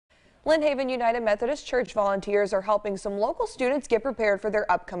Lynn United Methodist Church volunteers are helping some local students get prepared for their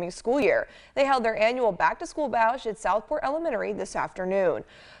upcoming school year. They held their annual back-to-school bash at Southport Elementary this afternoon.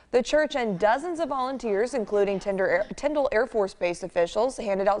 The church and dozens of volunteers, including Tyndall Air Force Base officials,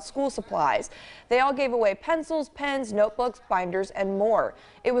 handed out school supplies. They all gave away pencils, pens, notebooks, binders, and more.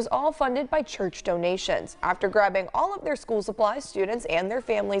 It was all funded by church donations. After grabbing all of their school supplies, students and their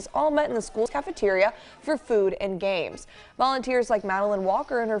families all met in the school's cafeteria for food and games. Volunteers like Madeline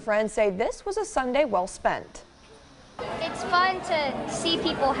Walker and her friends say this was a Sunday well spent. It's fun to see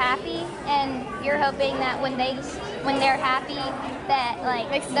people happy, and you're hoping that when they're happy, that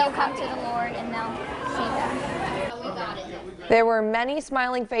they'll come to the Lord and they'll see that. There were many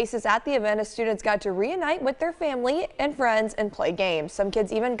smiling faces at the event as students got to reunite with their family and friends and play games. Some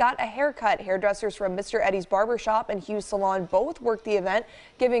kids even got a haircut. Hairdressers from Mr. Eddie's Barbershop and Hughes Salon both worked the event,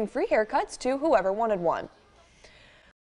 giving free haircuts to whoever wanted one.